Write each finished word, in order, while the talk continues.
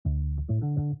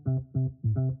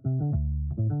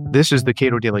This is the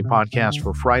Cato Daily Podcast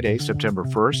for Friday, September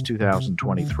 1st,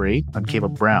 2023. I'm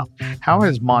Caleb Brown. How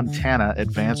has Montana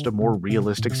advanced a more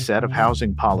realistic set of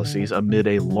housing policies amid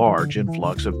a large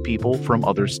influx of people from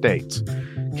other states?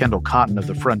 Kendall Cotton of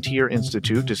the Frontier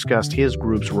Institute discussed his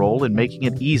group's role in making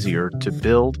it easier to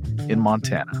build in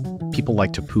Montana. People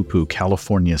like to poo-poo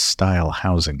California-style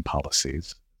housing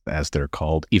policies, as they're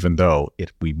called, even though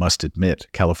we must admit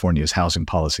California's housing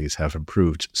policies have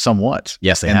improved somewhat.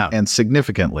 Yes, they have. And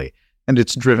significantly. And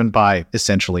it's driven by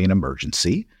essentially an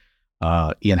emergency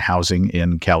in housing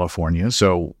in California.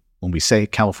 So when we say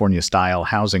California-style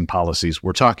housing policies,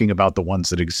 we're talking about the ones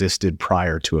that existed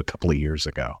prior to a couple of years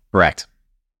ago. Correct.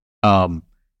 In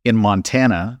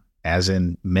Montana, as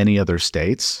in many other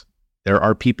states, there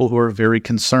are people who are very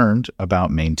concerned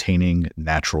about maintaining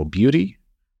natural beauty,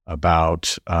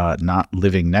 about not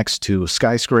living next to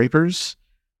skyscrapers,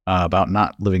 about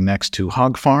not living next to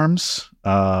hog farms,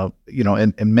 and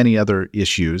many other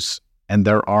issues. And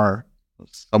there are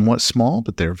somewhat small,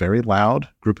 but they're very loud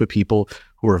group of people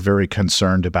who are very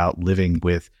concerned about living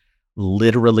with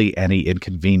literally any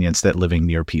inconvenience that living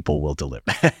near people will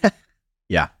deliver.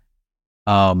 Yeah.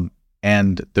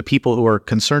 And the people who are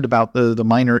concerned about the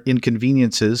minor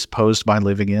inconveniences posed by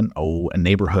living in a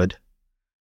neighborhood,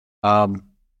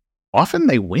 often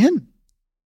they win.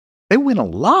 They win a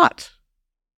lot.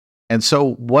 And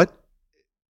so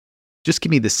just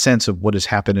give me the sense of what has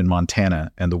happened in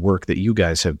Montana and the work that you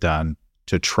guys have done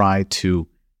to try to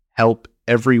help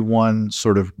everyone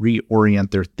sort of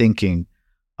reorient their thinking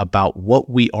about what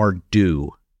we are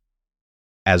due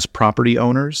as property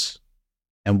owners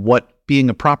and what being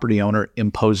a property owner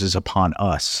imposes upon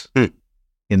us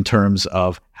in terms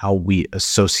of how we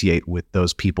associate with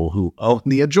those people who own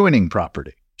the adjoining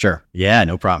property. Sure. Yeah,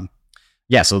 no problem.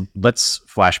 Yeah, so let's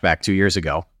flash back 2 years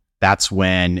ago. That's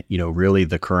when, really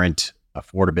the current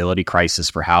affordability crisis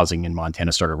for housing in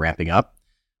Montana started ramping up.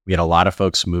 We had a lot of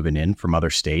folks moving in from other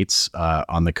states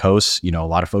on the coast. A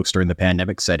lot of folks during the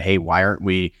pandemic said, hey, why aren't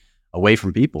we away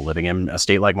from people living in a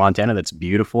state like Montana that's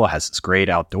beautiful, has this great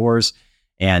outdoors,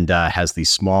 and has these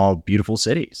small, beautiful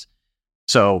cities?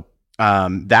 So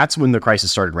that's when the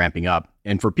crisis started ramping up.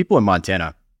 And for people in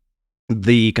Montana,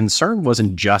 the concern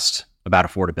wasn't just about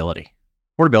affordability.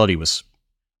 Affordability was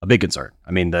a big concern.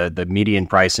 I mean, the median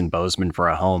price in Bozeman for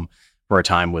a home for a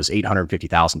time was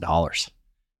 $850,000.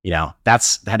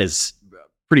 That is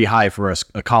pretty high for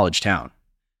a college town.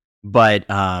 But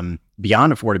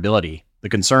beyond affordability, the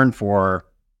concern for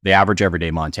the average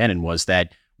everyday Montanan was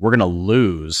that we're going to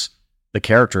lose the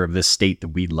character of this state that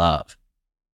we love.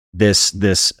 This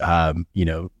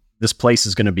place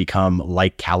is going to become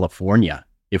like California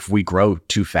if we grow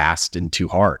too fast and too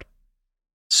hard.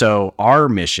 So our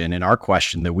mission and our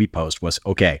question that we posed was,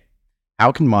 okay,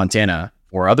 how can Montana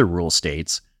or other rural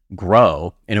states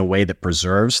grow in a way that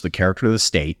preserves the character of the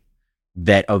state,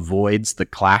 that avoids the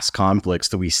class conflicts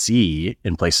that we see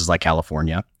in places like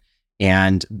California,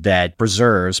 and that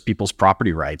preserves people's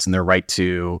property rights and their right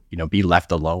to, be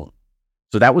left alone?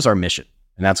 So that was our mission.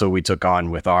 And that's what we took on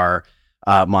with our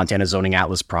Montana Zoning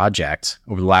Atlas project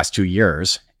over the last 2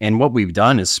 years. And what we've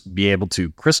done is be able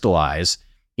to crystallize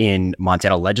in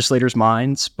Montana legislators'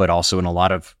 minds, but also in a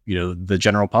lot of, the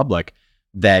general public,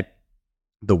 that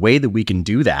the way that we can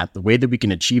do that, the way that we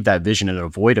can achieve that vision and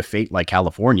avoid a fate like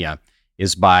California,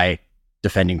 is by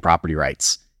defending property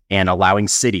rights and allowing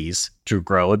cities to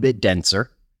grow a bit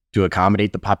denser to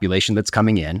accommodate the population that's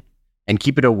coming in and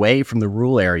keep it away from the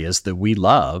rural areas that we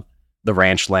love, the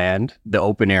ranch land, the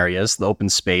open areas, the open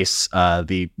space,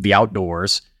 the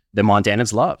outdoors that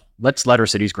Montanans love. Let's let our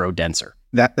cities grow denser.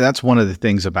 That's one of the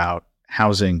things about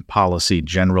housing policy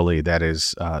generally that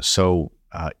is so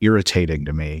irritating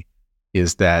to me,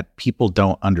 is that people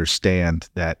don't understand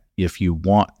that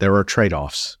there are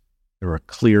trade-offs. There are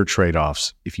clear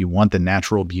trade-offs. If you want the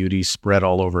natural beauty spread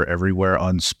all over everywhere,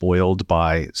 unspoiled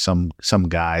by some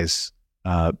guy's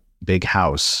big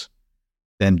house,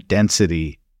 then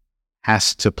density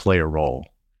has to play a role.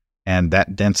 And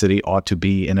that density ought to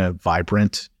be in a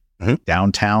vibrant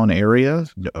downtown area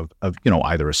of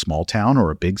either a small town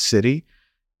or a big city.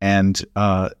 And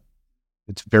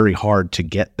it's very hard to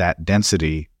get that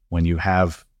density when you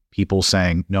have people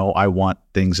saying, no, I want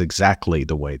things exactly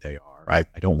the way they are. I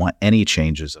don't want any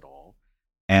changes at all.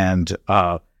 And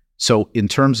so in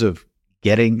terms of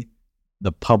getting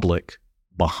the public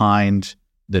behind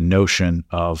the notion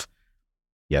of,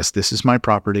 yes, this is my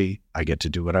property, I get to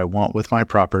do what I want with my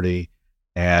property,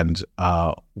 and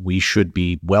we should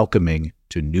be welcoming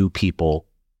to new people,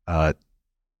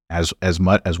 as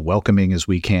much as welcoming as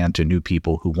we can to new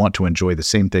people who want to enjoy the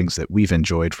same things that we've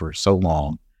enjoyed for so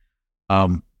long.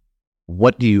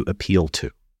 What do you appeal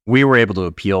to? We were able to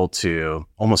appeal to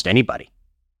almost anybody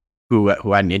who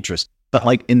had an interest. But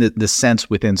like in the sense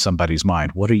within somebody's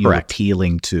mind, what are you Correct.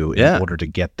 appealing to in order to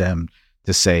get them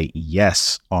to say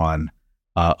yes on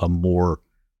a more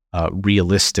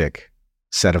realistic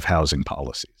set of housing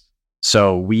policies?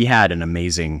 So we had an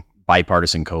amazing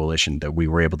bipartisan coalition that we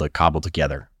were able to cobble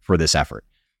together for this effort.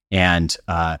 And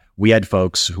we had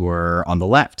folks who were on the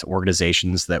left,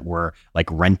 organizations that were like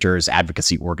renters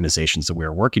advocacy organizations that we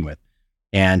were working with.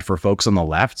 And for folks on the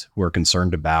left who are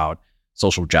concerned about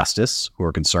social justice, who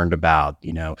are concerned about,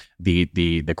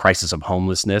 the crisis of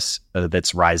homelessness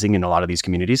that's rising in a lot of these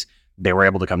communities, they were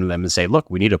able to come to them and say, look,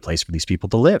 we need a place for these people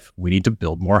to live. We need to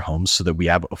build more homes so that we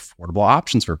have affordable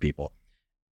options for people.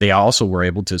 They also were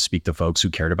able to speak to folks who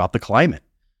cared about the climate,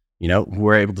 who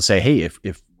were able to say, hey, if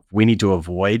we need to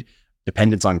avoid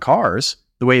dependence on cars,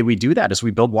 the way we do that is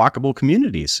we build walkable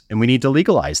communities, and we need to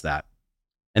legalize that.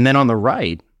 And then on the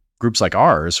right, groups like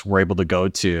ours were able to go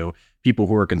to people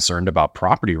who are concerned about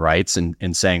property rights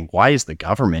and saying, why is the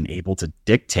government able to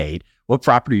dictate what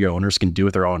property owners can do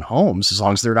with their own homes as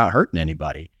long as they're not hurting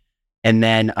anybody? And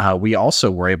then we also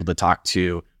were able to talk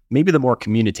to maybe the more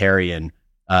communitarian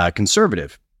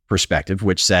conservative perspective,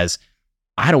 which says,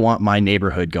 I don't want my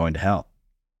neighborhood going to hell.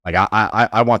 Like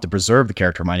I want to preserve the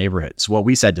character of my neighborhood. So what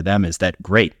we said to them is that,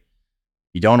 great,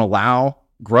 you don't allow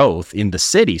growth in the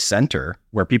city center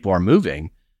where people are moving,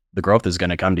 the growth is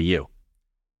going to come to you.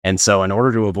 And so in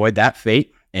order to avoid that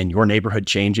fate and your neighborhood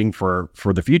changing for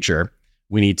the future,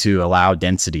 we need to allow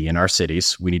density in our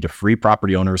cities. We need to free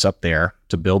property owners up there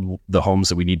to build the homes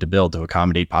that we need to build to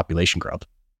accommodate population growth.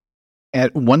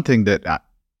 And one thing that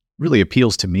really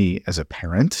appeals to me as a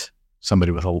parent,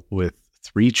 somebody with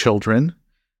 3 children,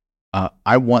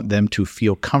 I want them to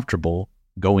feel comfortable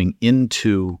going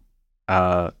into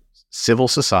civil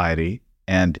society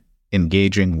and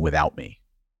engaging without me.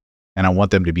 And I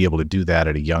want them to be able to do that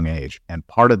at a young age. And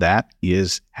part of that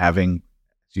is having,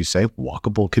 as you say,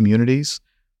 walkable communities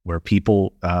where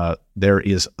people, there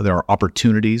are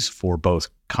opportunities for both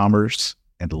commerce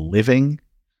and living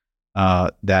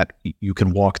that you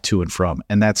can walk to and from.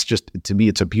 And that's just, to me,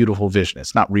 it's a beautiful vision.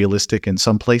 It's not realistic in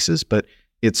some places, but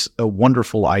it's a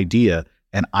wonderful idea.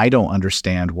 And I don't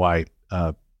understand why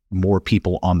more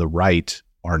people on the right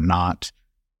are not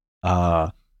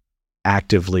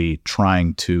actively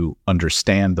trying to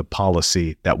understand the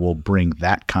policy that will bring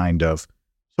that kind of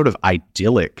sort of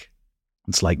idyllic.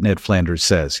 It's like Ned Flanders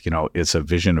says, it's a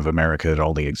vision of America that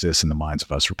only exists in the minds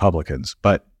of us Republicans.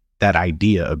 But that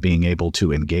idea of being able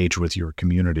to engage with your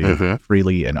community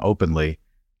freely and openly,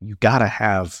 you got to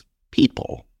have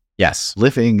people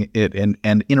living it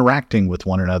and interacting with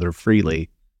one another freely.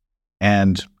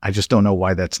 And I just don't know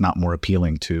why that's not more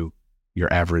appealing to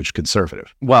your average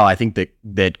conservative. Well, I think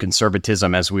that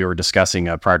conservatism, as we were discussing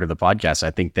prior to the podcast,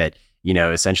 I think that,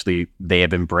 essentially they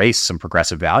have embraced some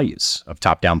progressive values of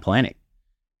top-down planning.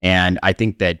 And I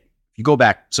think that if you go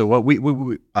back, so what we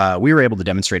were able to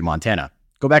demonstrate in Montana,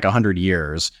 go back 100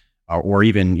 years or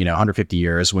even, 150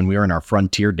 years when we were in our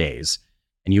frontier days,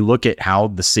 and you look at how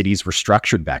the cities were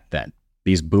structured back then,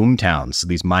 these boom towns,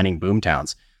 these mining boom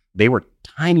towns, they were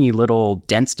tiny little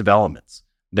dense developments.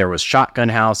 There was shotgun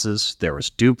houses, there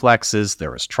was duplexes, there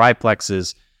was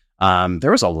triplexes.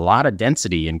 There was a lot of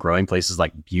density in growing places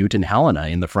like Butte and Helena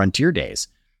in the frontier days.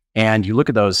 And you look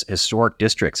at those historic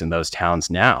districts in those towns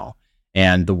now,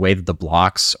 and the way that the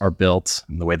blocks are built,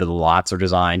 and the way that the lots are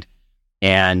designed,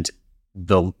 and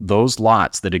those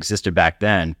lots that existed back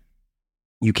then,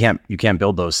 you can't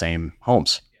build those same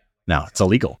homes. No, it's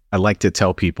illegal. I like to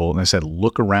tell people, and I said,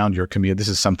 look around your community. This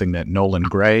is something that Nolan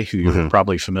Gray, who you're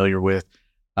probably familiar with,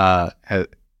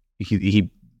 he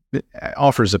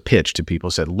offers a pitch to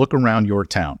people. Said, look around your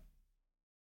town,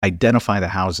 identify the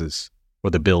houses or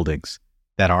the buildings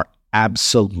that are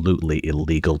absolutely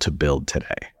illegal to build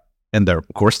today. And of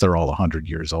course, they're all 100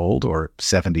 years old or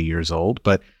 70 years old,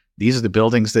 but these are the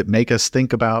buildings that make us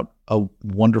think about a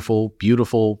wonderful,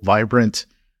 beautiful, vibrant,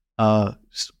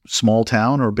 small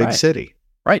town or big city.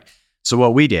 Right. So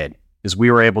what we did is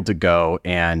we were able to go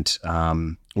and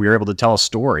we were able to tell a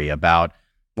story about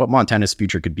what Montana's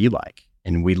future could be like.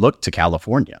 And we looked to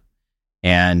California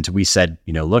and we said,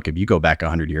 look, if you go back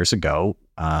 100 years ago,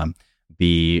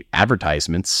 the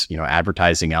advertisements,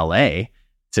 advertising LA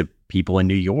to people in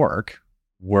New York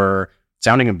were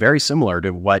sounding very similar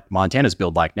to what Montana's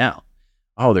built like now.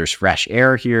 Oh, there's fresh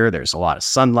air here. There's a lot of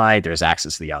sunlight. There's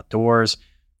access to the outdoors.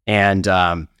 And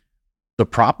the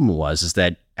problem is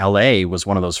that LA was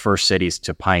one of those first cities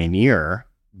to pioneer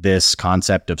this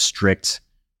concept of strict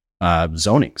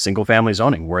zoning, single family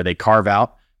zoning, where they carve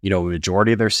out a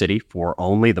majority of their city for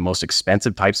only the most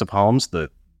expensive types of homes, the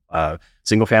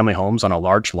single family homes on a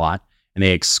large lot, and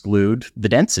they exclude the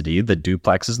density, the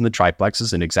duplexes and the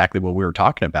triplexes, and exactly what we were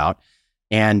talking about.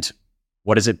 And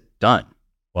what has it done?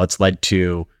 Well, it's led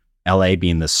to LA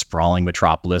being this sprawling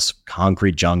metropolis,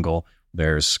 concrete jungle.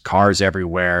 There's cars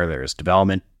everywhere. There's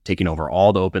development taking over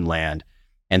all the open land.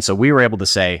 And so we were able to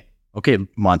say, okay,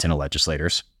 Montana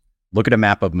legislators, look at a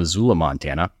map of Missoula,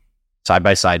 Montana, side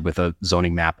by side with a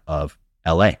zoning map of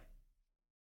LA.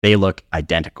 They look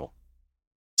identical.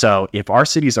 So if our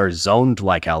cities are zoned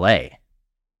like LA,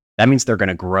 that means they're going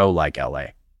to grow like LA.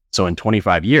 So in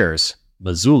 25 years,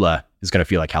 Missoula is going to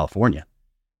feel like California.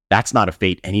 That's not a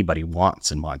fate anybody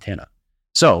wants in Montana.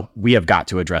 So we have got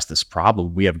to address this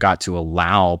problem. We have got to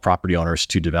allow property owners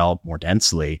to develop more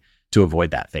densely to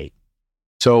avoid that fate.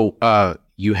 So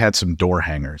you had some door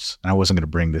hangers. I wasn't going to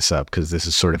bring this up because this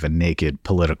is sort of a naked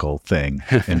political thing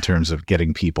in terms of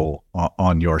getting people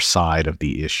on your side of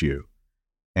the issue.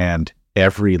 And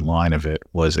every line of it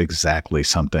was exactly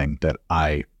something that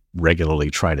I regularly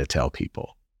try to tell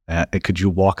people. Could you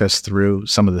walk us through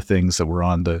some of the things that were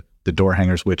on the door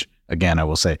hangers, which, again, I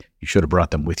will say, you should have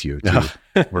brought them with you.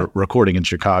 We're recording in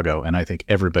Chicago, and I think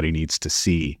everybody needs to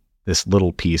see this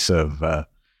little piece of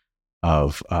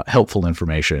helpful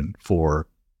information for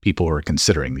people who are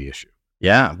considering the issue.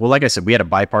 Yeah. Well, like I said, we had a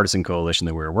bipartisan coalition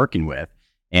that we were working with.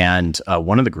 And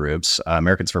one of the groups,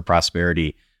 Americans for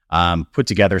Prosperity, put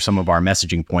together some of our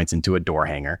messaging points into a door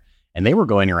hanger. And they were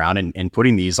going around and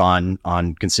putting these on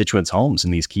constituents' homes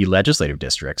in these key legislative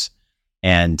districts.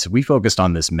 And we focused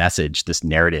on this message, this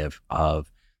narrative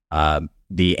of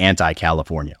the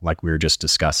anti-California, like we were just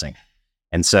discussing.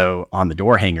 And so on the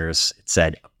door hangers, it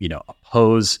said,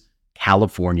 oppose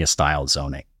California-style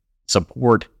zoning,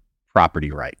 support property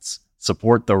rights,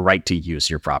 support the right to use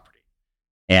your property.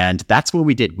 And that's what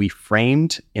we did. We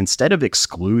framed, instead of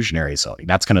exclusionary zoning,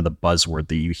 that's kind of the buzzword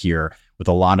that you hear with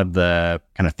a lot of the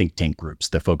kind of think tank groups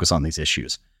that focus on these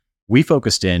issues. We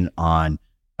focused in on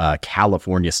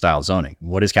California-style zoning.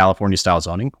 What is California-style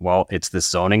zoning? Well, it's this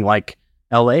zoning like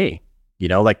LA,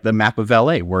 like the map of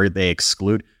LA, where they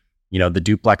exclude, the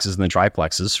duplexes and the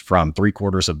triplexes from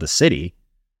 3/4 of the city.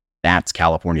 That's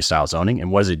California-style zoning.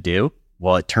 And what does it do?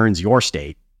 Well, it turns your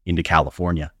state into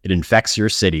California. It infects your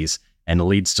cities and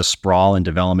leads to sprawl and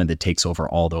development that takes over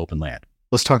all the open land.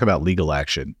 Let's talk about legal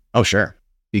action. Oh, sure.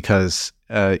 Because,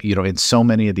 in so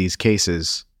many of these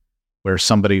cases where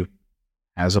somebody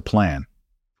has a plan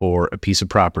for a piece of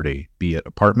property, be it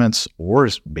apartments or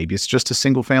maybe it's just a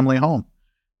single family home,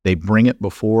 they bring it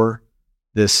before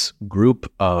this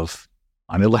group of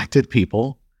unelected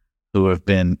people who have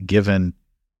been given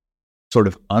sort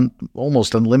of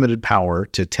almost unlimited power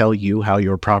to tell you how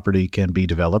your property can be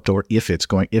developed, or if it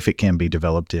can be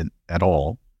developed at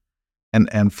all.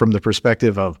 And from the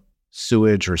perspective of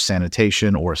sewage or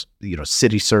sanitation or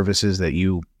city services that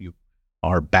you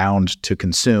are bound to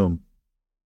consume,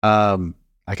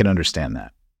 I can understand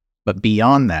that. But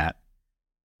beyond that,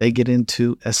 they get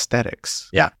into aesthetics.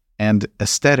 Yeah. And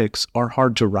aesthetics are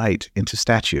hard to write into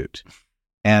statute.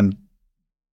 And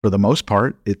for the most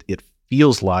part, it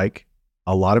feels like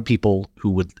a lot of people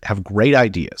who would have great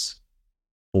ideas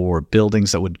for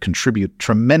buildings that would contribute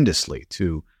tremendously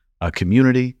to a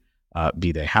community,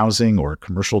 be they housing or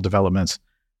commercial developments,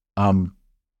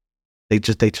 they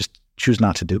just choose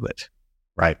not to do it.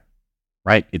 Right.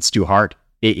 It's too hard.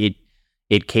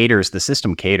 It caters, the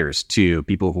system caters to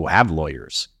people who have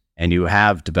lawyers and who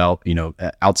have developed,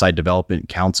 outside development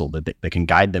counsel that can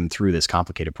guide them through this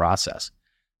complicated process.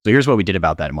 So here's what we did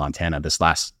about that in Montana this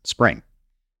last spring.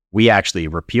 We actually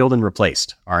repealed and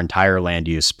replaced our entire land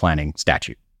use planning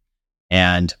statute.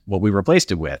 And what we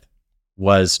replaced it with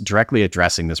was directly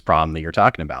addressing this problem that you're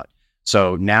talking about.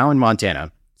 So now in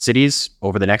Montana, cities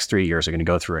over the next 3 years are going to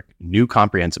go through a new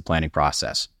comprehensive planning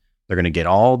process. They're going to get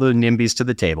all the NIMBYs to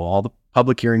the table, all the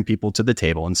public hearing people to the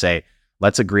table and say,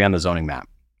 let's agree on the zoning map.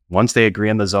 Once they agree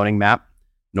on the zoning map,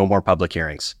 no more public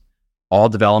hearings. All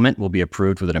development will be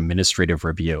approved with an administrative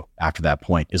review after that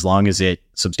point, as long as it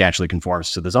substantially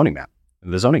conforms to the zoning map,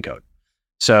 the zoning code.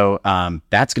 So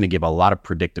that's going to give a lot of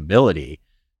predictability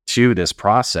to this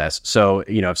process. So,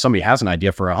 if somebody has an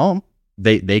idea for a home,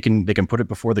 they can put it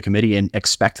before the committee and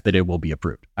expect that it will be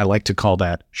approved. I like to call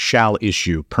that shall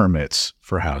issue permits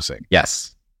for housing.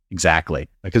 Yes, exactly.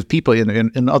 Because people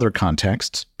in other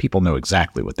contexts, people know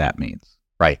exactly what that means.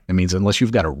 Right. It means unless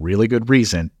you've got a really good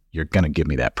reason, you're going to give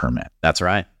me that permit. That's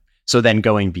right. So then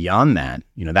going beyond that,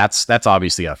 that's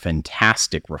obviously a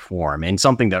fantastic reform and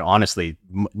something that honestly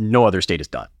no other state has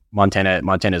done. Montana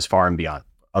is far and beyond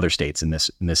other states in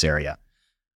this area.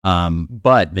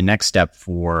 But the next step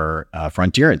for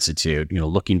Frontier Institute,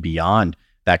 looking beyond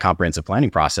that comprehensive planning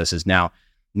process is now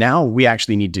we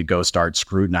actually need to go start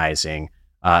scrutinizing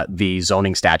the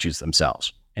zoning statutes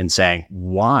themselves and saying,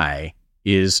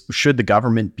 should the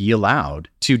government be allowed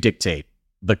to dictate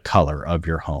the color of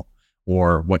your home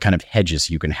or what kind of hedges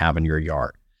you can have in your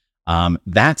yard?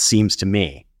 That seems to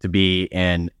me to be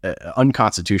an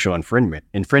unconstitutional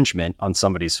infringement on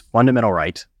somebody's fundamental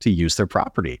right to use their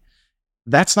property.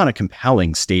 That's not a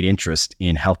compelling state interest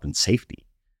in health and safety.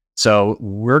 So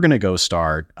we're going to go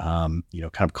start, kind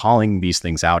of calling these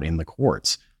things out in the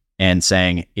courts and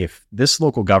saying, if this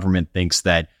local government thinks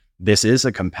that this is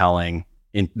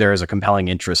there is a compelling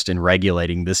interest in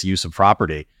regulating this use of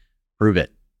property, prove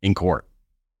it in court.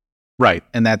 Right.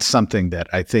 And that's something that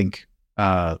I think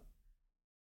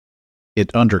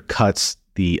it undercuts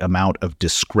the amount of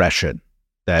discretion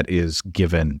that is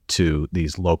given to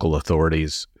these local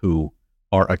authorities who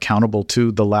are accountable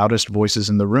to the loudest voices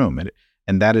in the room.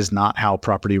 And that is not how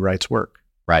property rights work.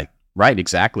 Right,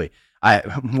 exactly.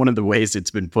 One of the ways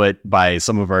it's been put by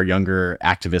some of our younger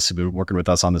activists who've been working with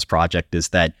us on this project is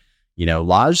that,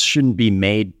 laws shouldn't be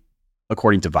made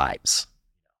according to vibes.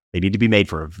 They need to be made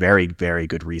for a very, very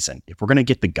good reason. If we're going to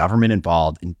get the government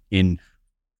involved in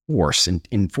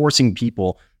enforcing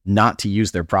people not to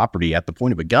use their property at the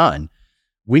point of a gun,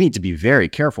 we need to be very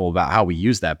careful about how we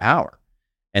use that power.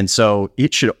 And so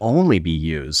it should only be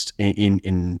used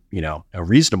in a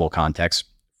reasonable context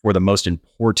for the most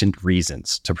important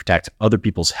reasons to protect other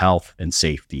people's health and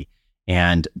safety.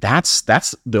 And that's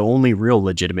the only real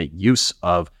legitimate use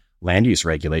of land use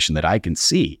regulation that I can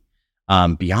see.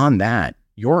 Beyond that,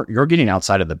 you're getting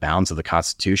outside of the bounds of the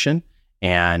Constitution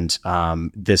and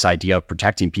this idea of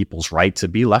protecting people's right to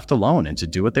be left alone and to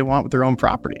do what they want with their own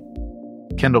property.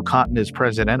 Kendall Cotton is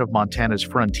president of Montana's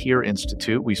Frontier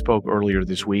Institute. We spoke earlier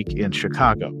this week in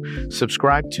Chicago.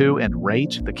 Subscribe to and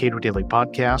rate the Cato Daily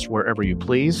Podcast wherever you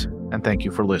please, and thank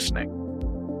you for listening.